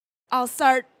I'll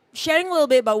start sharing a little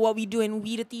bit about what we do in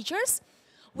We the Teachers.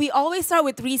 We always start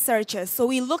with researches. So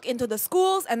we look into the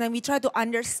schools and then we try to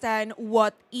understand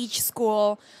what each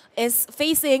school is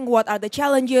facing, what are the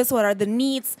challenges, what are the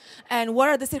needs, and what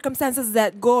are the circumstances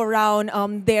that go around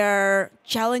their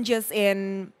challenges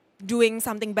in doing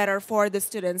something better for the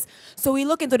students. So we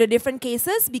look into the different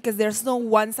cases because there's no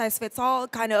one-size-fits-all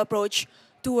kind of approach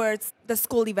towards the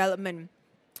school development.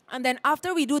 And then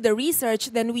after we do the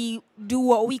research, then we do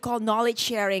what we call knowledge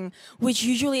sharing, which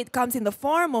usually it comes in the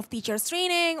form of teachers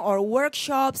training or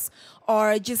workshops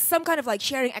or just some kind of like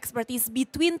sharing expertise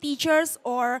between teachers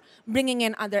or bringing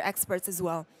in other experts as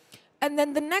well. And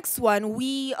then the next one,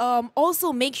 we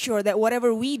also make sure that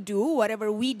whatever we do, whatever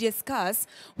we discuss,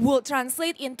 will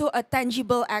translate into a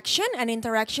tangible action and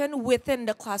interaction within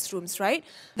the classrooms, right?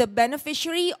 The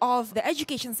beneficiary of the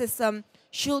education system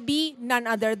should be none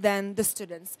other than the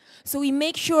students. So we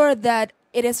make sure that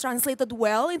it is translated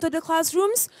well into the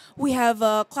classrooms. We have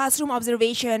a classroom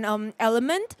observation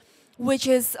element, which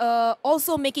is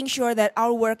also making sure that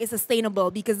our work is sustainable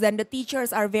because then the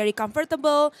teachers are very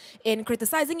comfortable in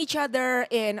criticizing each other,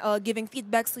 in giving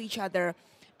feedbacks to each other.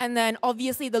 And then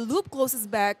obviously the loop closes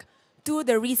back to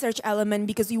the research element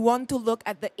because we want to look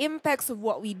at the impacts of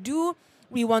what we do.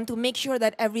 We want to make sure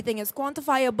that everything is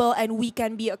quantifiable and we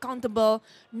can be accountable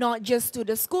not just to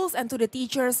the schools and to the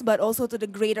teachers, but also to the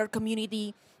greater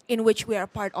community in which we are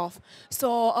part of.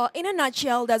 So in a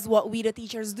nutshell, that's what we the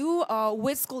teachers do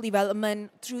with school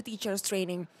development through teachers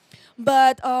training.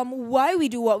 But why we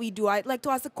do what we do, I'd like to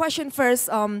ask a question first.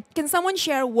 Can someone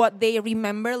share what they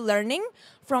remember learning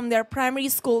from their primary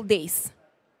school days?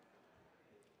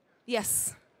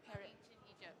 Yes.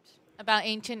 About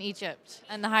ancient Egypt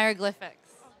and the hieroglyphics.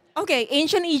 Okay,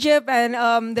 ancient Egypt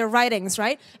and the writings,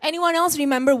 right? Anyone else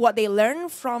remember what they learned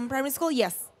from primary school?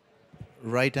 Yes.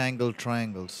 Right-angle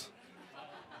triangles.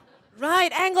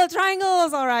 Right, angle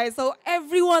triangles, all right. So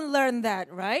everyone learned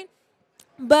that, right?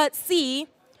 But see,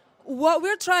 what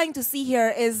we're trying to see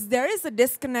here is there is a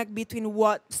disconnect between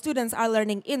what students are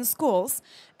learning in schools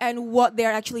and what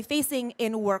they're actually facing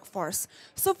in workforce.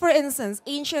 So for instance,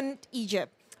 ancient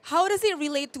Egypt, how does it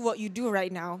relate to what you do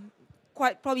right now?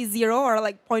 Quite probably 0 or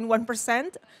like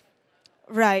 0.1%.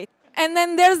 Right. And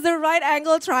then there's the right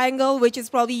angle triangle, which is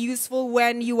probably useful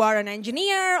when you are an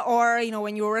engineer or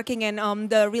when you're working in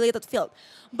the related field.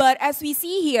 But as we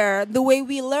see here, the way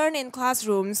we learn in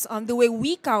classrooms, the way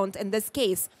we count in this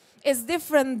case, is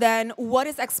different than what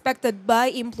is expected by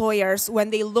employers when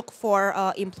they look for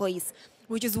employees,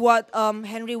 which is what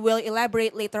Henry will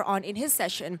elaborate later on in his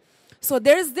session. So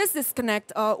there's this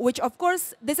disconnect, which of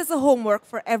course, this is a homework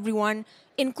for everyone,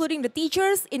 including the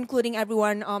teachers, including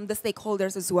everyone, the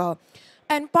stakeholders as well.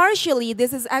 And partially,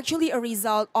 this is actually a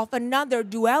result of another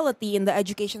duality in the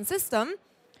education system.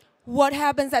 What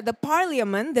happens at the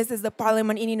parliament, this is the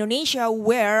parliament in Indonesia,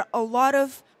 where a lot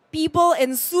of people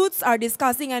in suits are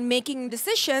discussing and making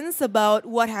decisions about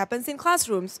what happens in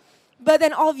classrooms. But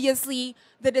then obviously,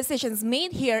 the decisions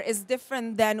made here is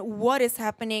different than what is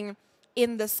happening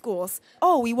in the schools.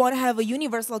 Oh, we want to have a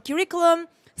universal curriculum.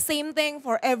 Same thing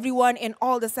for everyone in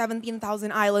all the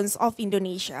 17,000 islands of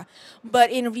Indonesia. But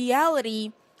in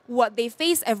reality, what they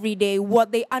face every day,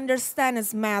 what they understand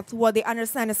as math, what they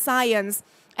understand as science,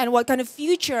 and what kind of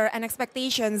future and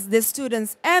expectations the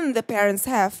students and the parents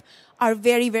have are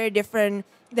very, very different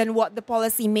than what the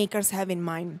policymakers have in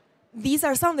mind. These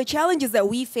are some of the challenges that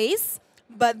we face.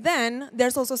 But then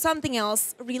there's also something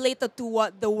else related to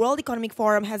what the World Economic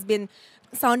Forum has been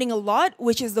sounding a lot,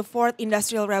 which is the fourth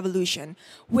industrial revolution,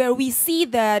 where we see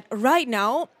that right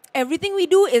now, everything we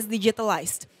do is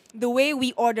digitalized. The way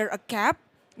we order a cab,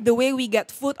 the way we get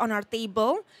food on our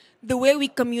table, the way we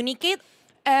communicate,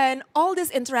 and all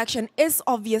this interaction is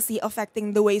obviously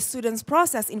affecting the way students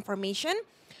process information.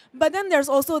 But then there's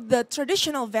also the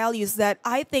traditional values that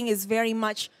I think is very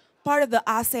much part of the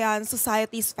ASEAN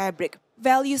society's fabric.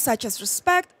 Values such as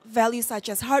respect, values such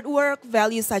as hard work,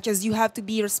 values such as you have to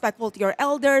be respectful to your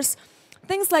elders,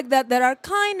 things like that that are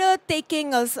kind of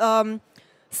taking us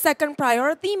second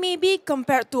priority maybe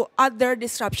compared to other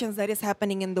disruptions that is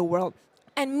happening in the world.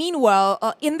 And meanwhile,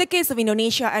 in the case of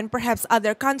Indonesia and perhaps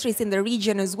other countries in the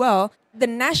region as well, the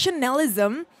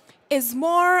nationalism is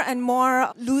more and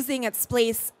more losing its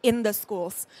place in the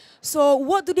schools. So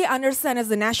what do they understand as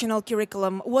the national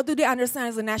curriculum? What do they understand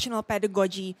as the national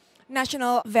pedagogy?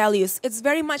 National values? It's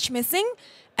very much missing,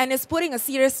 and it's putting a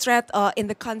serious threat in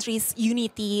the country's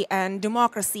unity and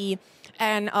democracy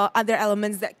and other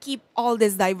elements that keep all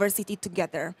this diversity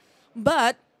together.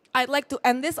 But I'd like to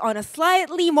end this on a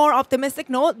slightly more optimistic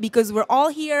note because we're all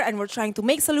here and we're trying to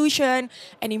make solution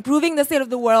and improving the state of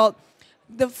the world.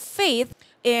 The faith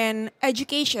in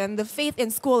education, the faith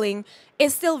in schooling,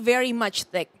 is still very much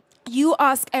thick. You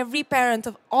ask every parent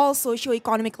of all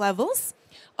socioeconomic levels,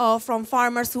 from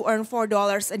farmers who earn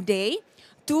 $4 a day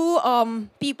to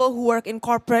people who work in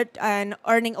corporate and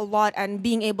earning a lot and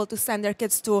being able to send their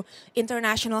kids to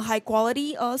international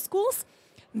high-quality schools,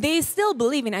 they still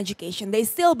believe in education. They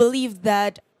still believe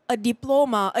that a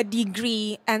diploma, a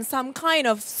degree, and some kind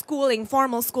of schooling,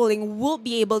 formal schooling, will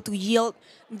be able to yield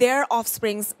their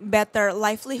offspring's better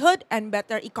livelihood and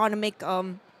better economic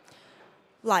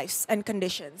lives and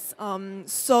conditions.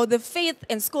 So the faith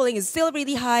in schooling is still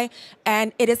really high,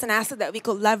 and it is an asset that we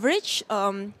could leverage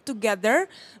together,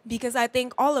 because I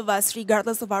think all of us,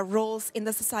 regardless of our roles in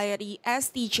the society, as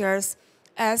teachers,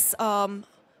 as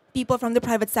people from the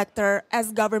private sector,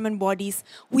 as government bodies,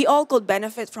 we all could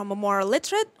benefit from a more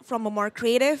literate, from a more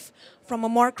creative, from a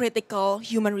more critical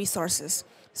human resources.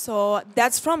 So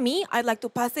that's from me. I'd like to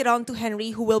pass it on to Henry,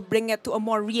 who will bring it to a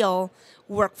more real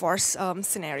workforce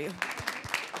scenario.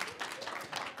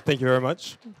 Thank you very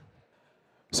much.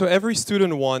 So every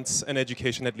student wants an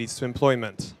education that leads to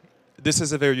employment. This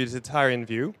is a very utilitarian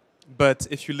view, but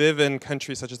if you live in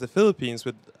countries such as the Philippines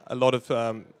with a lot of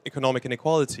economic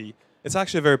inequality, it's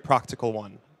actually a very practical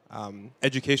one.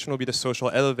 Education will be the social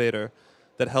elevator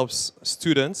that helps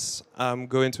students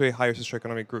go into a higher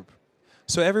socioeconomic group.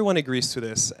 So everyone agrees to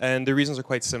this, and the reasons are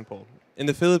quite simple. In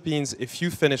the Philippines, if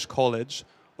you finish college,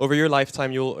 over your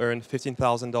lifetime you'll earn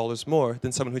 $15,000 more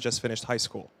than someone who just finished high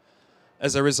school.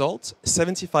 As a result,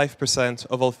 75%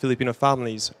 of all Filipino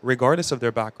families, regardless of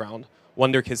their background,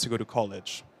 want their kids to go to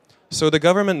college. So the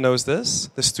government knows this,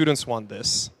 the students want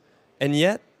this, and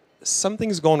yet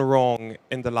something's gone wrong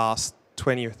in the last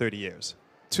 20 or 30 years.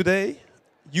 Today,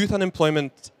 youth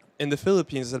unemployment in the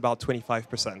Philippines is about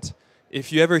 25%.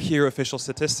 If you ever hear official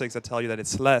statistics that tell you that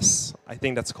it's less, I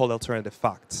think that's called alternative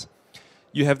facts.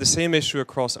 You have the same issue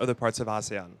across other parts of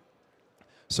ASEAN.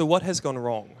 So what has gone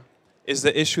wrong? Is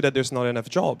the issue that there's not enough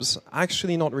jobs?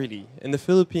 Actually, not really. In the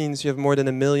Philippines, you have more than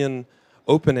 1 million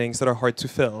openings that are hard to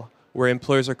fill, where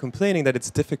employers are complaining that it's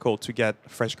difficult to get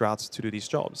fresh grads to do these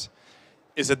jobs.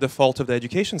 Is it the fault of the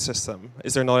education system?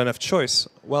 Is there not enough choice?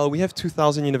 Well, we have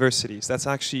 2,000 universities. That's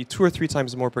actually 2 or 3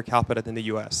 times more per capita than the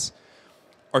US.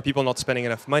 Are people not spending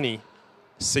enough money?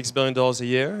 $6 billion a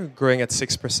year, growing at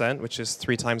 6%, which is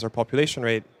 3 times our population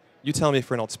rate. You tell me if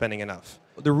we're not spending enough.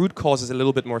 The root cause is a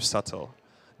little bit more subtle.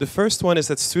 The first one is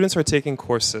that students are taking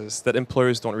courses that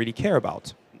employers don't really care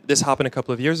about. This happened a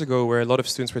couple of years ago where a lot of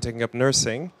students were taking up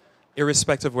nursing,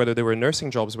 irrespective of whether there were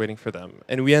nursing jobs waiting for them.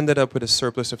 And we ended up with a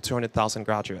surplus of 200,000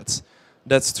 graduates.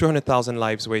 That's 200,000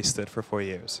 lives wasted for 4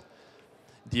 years.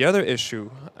 The other issue,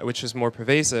 which is more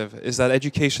pervasive, is that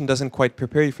education doesn't quite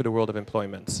prepare you for the world of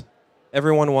employment.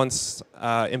 Everyone wants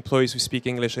employees who speak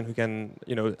English and who can,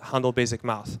 handle basic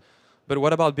math. But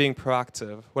what about being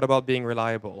proactive? What about being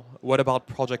reliable? What about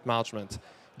project management?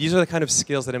 These are the kind of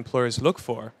skills that employers look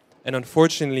for. And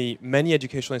unfortunately, many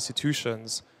educational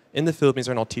institutions in the Philippines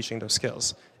are not teaching those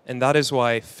skills. And that is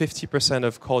why 50%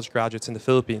 of college graduates in the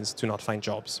Philippines do not find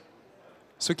jobs.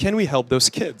 So can we help those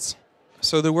kids?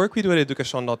 So the work we do at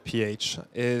education.ph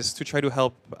is to try to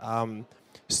help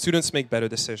students make better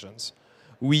decisions.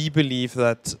 We believe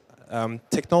that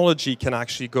technology can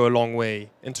actually go a long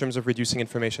way in terms of reducing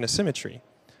information asymmetry.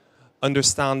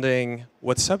 Understanding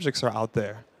what subjects are out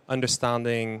there,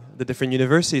 understanding the different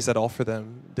universities that offer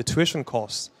them, the tuition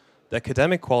costs, the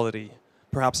academic quality,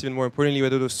 perhaps even more importantly,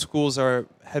 whether those schools are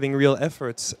having real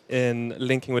efforts in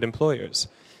linking with employers.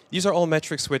 These are all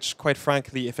metrics which, quite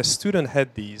frankly, if a student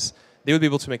had these, they would be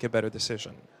able to make a better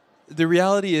decision. The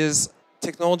reality is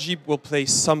technology will play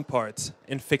some part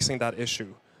in fixing that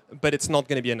issue, but it's not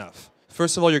going to be enough.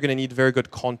 First of all, you're going to need very good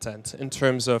content in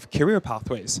terms of career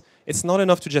pathways. It's not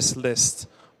enough to just list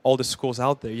all the schools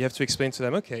out there. You have to explain to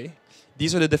them, okay,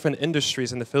 these are the different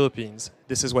industries in the Philippines.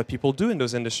 This is what people do in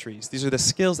those industries. These are the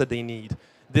skills that they need.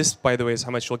 This, by the way, is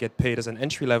how much you'll get paid as an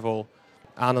entry-level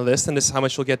analyst, and this is how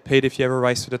much you'll get paid if you ever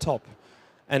rise to the top.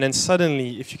 And then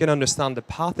suddenly, if you can understand the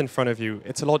path in front of you,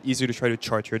 it's a lot easier to try to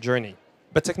chart your journey.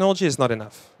 But technology is not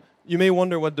enough. You may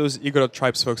wonder what those Igorot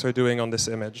tribes folks are doing on this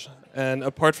image. And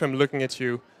apart from looking at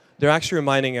you, they're actually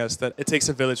reminding us that it takes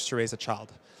a village to raise a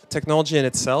child. Technology in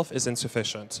itself is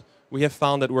insufficient. We have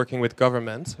found that working with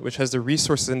government, which has the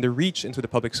resources and the reach into the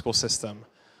public school system,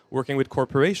 working with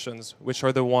corporations, which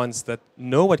are the ones that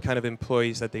know what kind of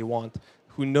employees that they want,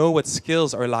 who know what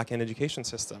skills are lacking in the education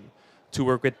system, to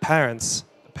work with parents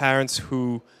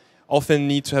who often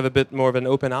need to have a bit more of an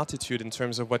open attitude in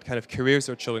terms of what kind of careers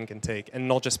their children can take and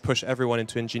not just push everyone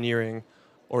into engineering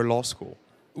or law school.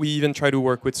 We even try to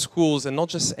work with schools, and not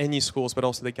just any schools, but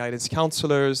also the guidance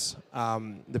counselors,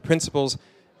 the principals,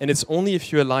 And it's only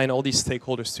if you align all these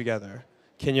stakeholders together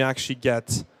can you actually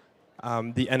get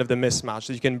the end of the mismatch,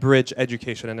 that you can bridge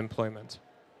education and employment.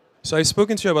 So I've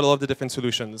spoken to you about a lot of the different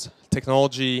solutions,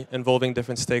 technology involving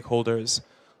different stakeholders,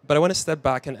 but I want to step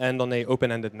back and end on an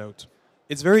open-ended note.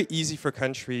 It's very easy for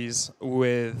countries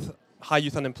with high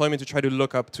youth unemployment to try to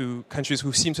look up to countries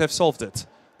who seem to have solved it.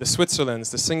 The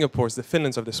Switzerlands, the Singapores, the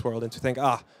Finlands of this world, and to think,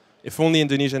 if only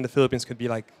Indonesia and the Philippines could be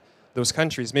like those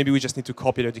countries, maybe we just need to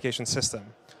copy their education system.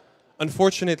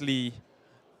 Unfortunately,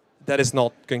 that is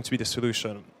not going to be the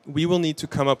solution. We will need to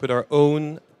come up with our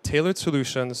own tailored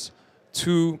solutions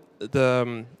to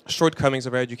the shortcomings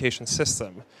of our education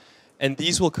system. And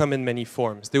these will come in many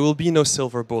forms. There will be no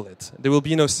silver bullet. There will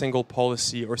be no single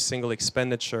policy or single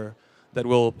expenditure that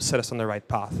will set us on the right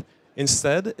path.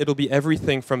 Instead, it'll be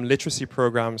everything from literacy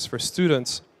programs for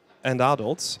students and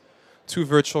adults to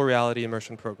virtual reality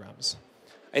immersion programs.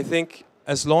 I think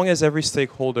as long as every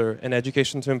stakeholder in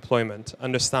education to employment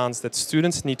understands that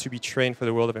students need to be trained for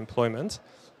the world of employment,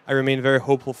 I remain very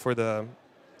hopeful for the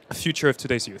future of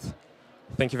today's youth.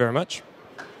 Thank you very much.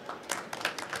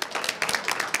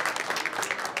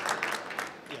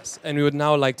 Yes, and we would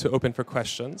now like to open for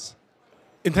questions.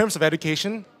 In terms of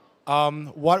education,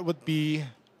 what would be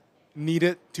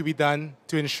needed to be done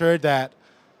to ensure that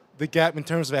the gap in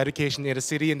terms of education in the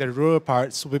city and the rural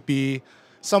parts would be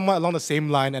somewhat along the same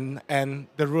line, and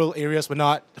the rural areas would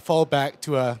not fall back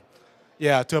to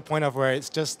a point of where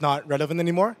it's just not relevant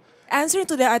anymore? Answering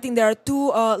to that, I think there are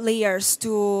two layers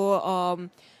to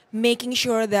making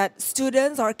sure that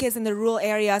students or kids in the rural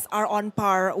areas are on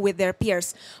par with their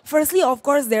peers. Firstly, of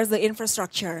course, there's the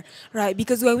infrastructure, right?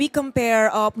 Because when we compare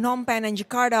Phnom Penh and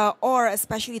Jakarta, or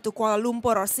especially to Kuala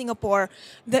Lumpur or Singapore,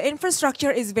 the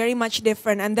infrastructure is very much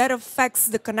different, and that affects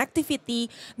the connectivity,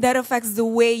 that affects the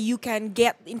way you can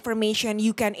get information,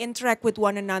 you can interact with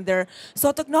one another.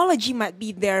 So technology might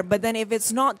be there, but then if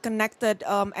it's not connected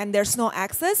and there's no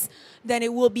access, then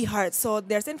it will be hard. So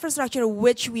there's infrastructure,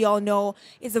 which we all know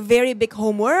is a very big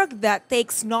homework that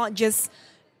takes not just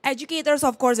educators,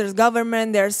 of course, there's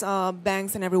government, there's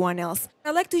banks and everyone else.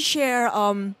 I'd like to share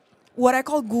what I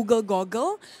call Google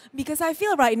Goggle, because I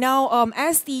feel right now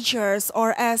as teachers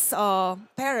or as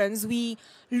parents, we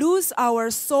lose our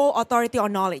sole authority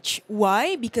on knowledge.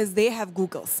 Why? Because they have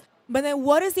Googles. But then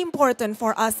what is important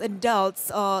for us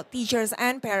adults, teachers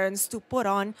and parents to put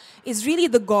on is really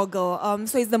the goggle.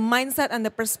 So it's the mindset and the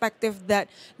perspective that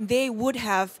they would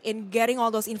have in getting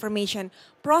all those information,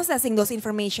 processing those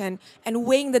information, and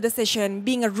weighing the decision,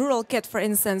 being a rural kid, for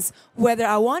instance, whether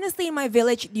I want to stay in my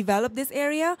village, develop this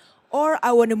area, or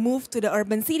I want to move to the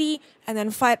urban city and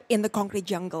then fight in the concrete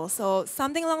jungle. So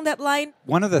something along that line.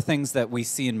 One of the things that we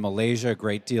see in Malaysia a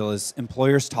great deal is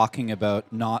employers talking about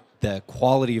not the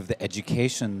quality of the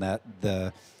education that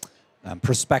the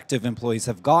prospective employees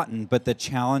have gotten, but the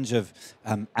challenge of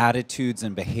attitudes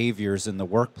and behaviors in the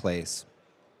workplace.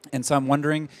 And so I'm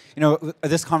wondering,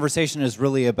 this conversation is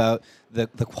really about the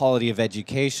quality of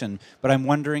education, but I'm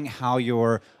wondering how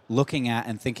you're looking at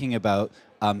and thinking about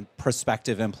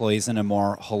prospective employees in a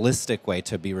more holistic way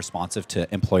to be responsive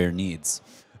to employer needs.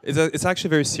 It's actually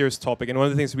a very serious topic, and one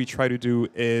of the things we try to do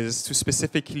is to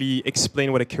specifically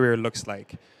explain what a career looks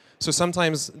like. So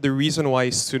sometimes the reason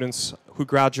why students who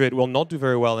graduate will not do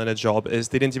very well in a job is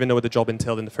they didn't even know what the job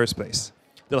entailed in the first place.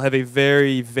 They'll have a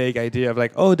very vague idea of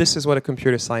like, oh, this is what a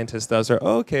computer scientist does, or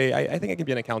oh, okay, I think I can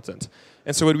be an accountant.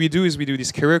 And so what we do is we do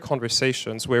these career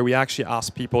conversations where we actually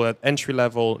ask people at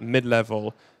entry-level,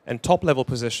 mid-level, and top-level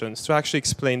positions to actually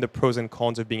explain the pros and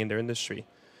cons of being in their industry.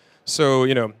 So,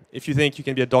 if you think you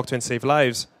can be a doctor and save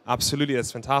lives, absolutely,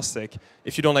 that's fantastic.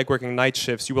 If you don't like working night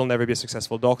shifts, you will never be a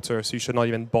successful doctor, so you should not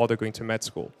even bother going to med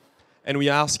school. And we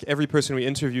ask every person we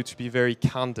interview to be very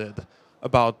candid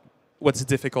about what's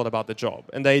difficult about the job.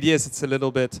 And the idea is it's a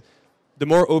little bit, the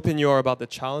more open you are about the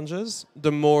challenges,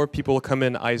 the more people come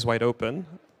in eyes wide open.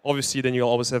 Obviously, then you'll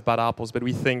always have bad apples, but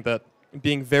we think that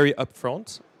being very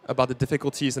upfront about the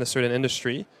difficulties in a certain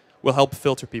industry will help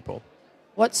filter people.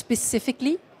 What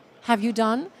specifically have you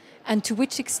done, and to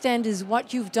which extent is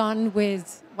what you've done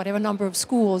with whatever number of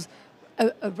schools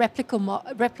a replicable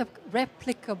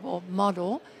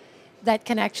model that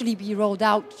can actually be rolled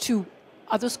out to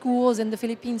other schools in the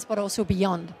Philippines, but also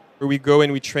beyond? Where we go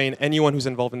and we train anyone who's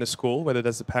involved in the school, whether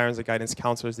that's the parents, the guidance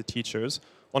counselors, the teachers,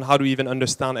 on how to even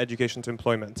understand education to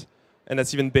employment. And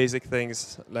that's even basic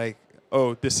things like,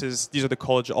 oh, these are the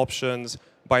college options.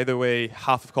 By the way,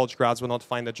 half of college grads will not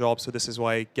find a job, so this is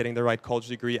why getting the right college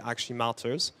degree actually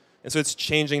matters. And so it's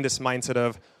changing this mindset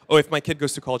of, oh, if my kid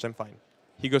goes to college, I'm fine.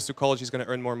 He goes to college, he's going to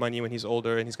earn more money when he's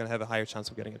older, and he's going to have a higher chance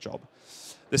of getting a job.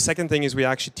 The second thing is we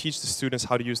actually teach the students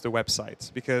how to use the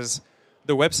website, because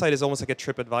The website is almost like a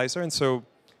TripAdvisor, and so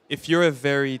if you're a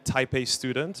very type A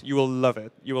student, you will love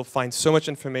it. You will find so much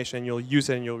information, you'll use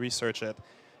it and you'll research it.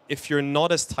 If you're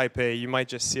not as type A, you might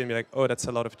just see it and be like, oh, that's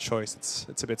a lot of choice.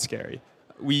 It's a bit scary.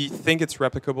 We think it's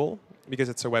replicable because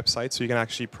it's a website, so you can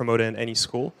actually promote it in any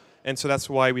school. And so that's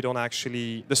why we don't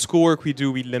actually, the schoolwork we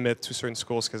do, we limit to certain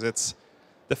schools because it's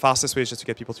the fastest way is just to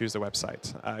get people to use the website.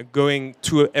 Going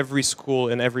to every school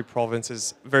in every province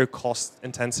is very cost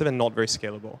intensive and not very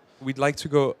scalable. We'd like to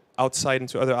go outside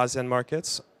into other ASEAN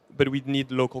markets, but we'd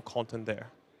need local content there.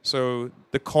 So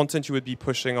the content you would be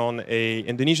pushing on a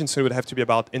Indonesian student would have to be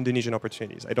about Indonesian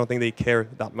opportunities. I don't think they care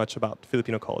that much about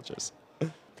Filipino colleges.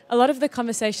 A lot of the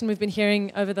conversation we've been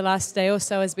hearing over the last day or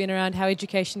so has been around how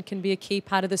education can be a key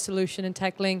part of the solution in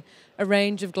tackling a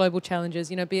range of global challenges,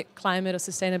 be it climate or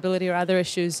sustainability or other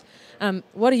issues.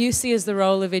 What do you see as the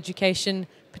role of education,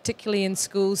 particularly in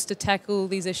schools, to tackle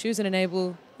these issues and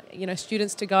enable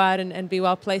students to go out and be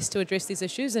well placed to address these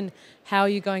issues? And how are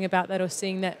you going about that or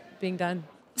seeing that being done?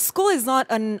 School is not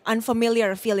an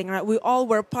unfamiliar feeling, right? We all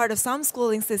were part of some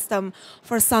schooling system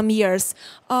for some years.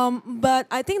 But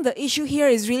I think the issue here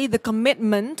is really the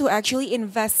commitment to actually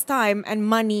invest time and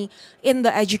money in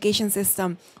the education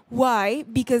system. Why?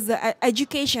 Because the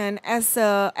education as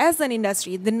an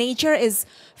industry, the nature is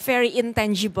very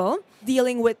intangible,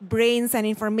 dealing with brains and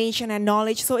information and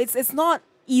knowledge. So it's not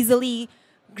easily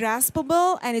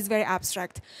graspable and it's very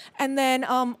abstract. And then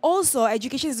also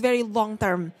education is very long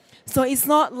term. So it's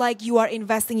not like you are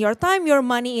investing your time, your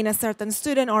money in a certain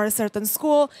student or a certain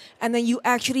school, and then you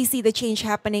actually see the change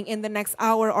happening in the next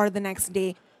hour or the next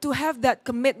day. To have that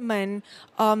commitment,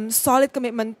 solid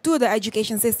commitment to the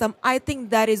education system, I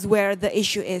think that is where the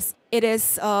issue is. It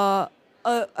is a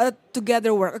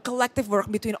together work, a collective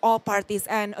work between all parties.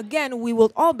 And again, we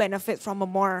will all benefit from a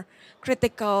more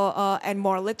critical and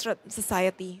more literate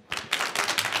society.